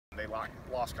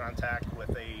lost contact with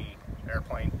a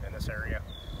airplane in this area.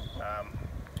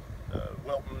 The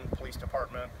Wilton Police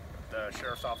Department, the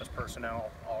Sheriff's Office personnel,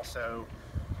 also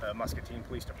the Muscatine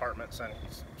Police Department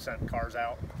sent cars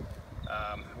out.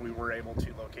 We were able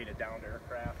to locate a downed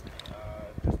aircraft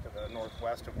just to the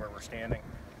northwest of where we're standing.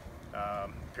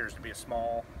 Appears to be a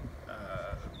small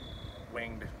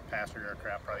winged passenger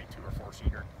aircraft, probably 2 or 4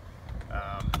 seater.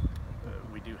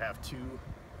 We do have 2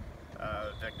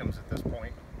 victims at this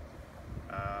point.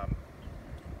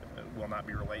 Will not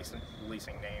be releasing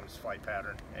names, flight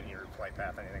pattern, any flight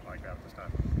path, anything like that at this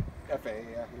time.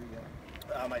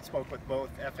 FAA, I spoke with both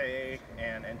FAA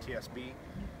and NTSB.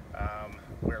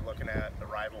 We're looking at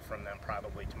arrival from them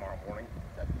probably tomorrow morning.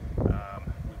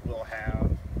 We will have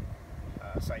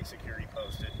site security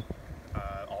posted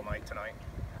all night tonight.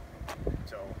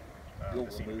 So you'll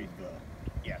remove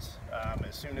yes.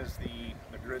 As soon as the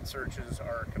grid searches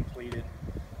are completed,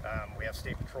 we have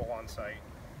State Patrol on site.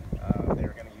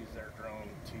 They're going to use their drone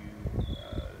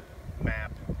to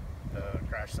map the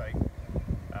crash site.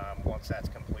 Once that's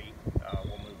complete,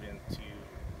 we'll move into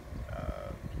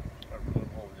a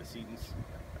removal of decedents,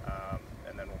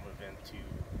 and then we'll move into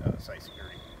site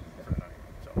security for the night.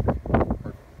 So,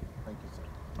 perfect. Thank you, sir.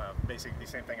 Basically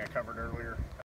the same thing I covered earlier.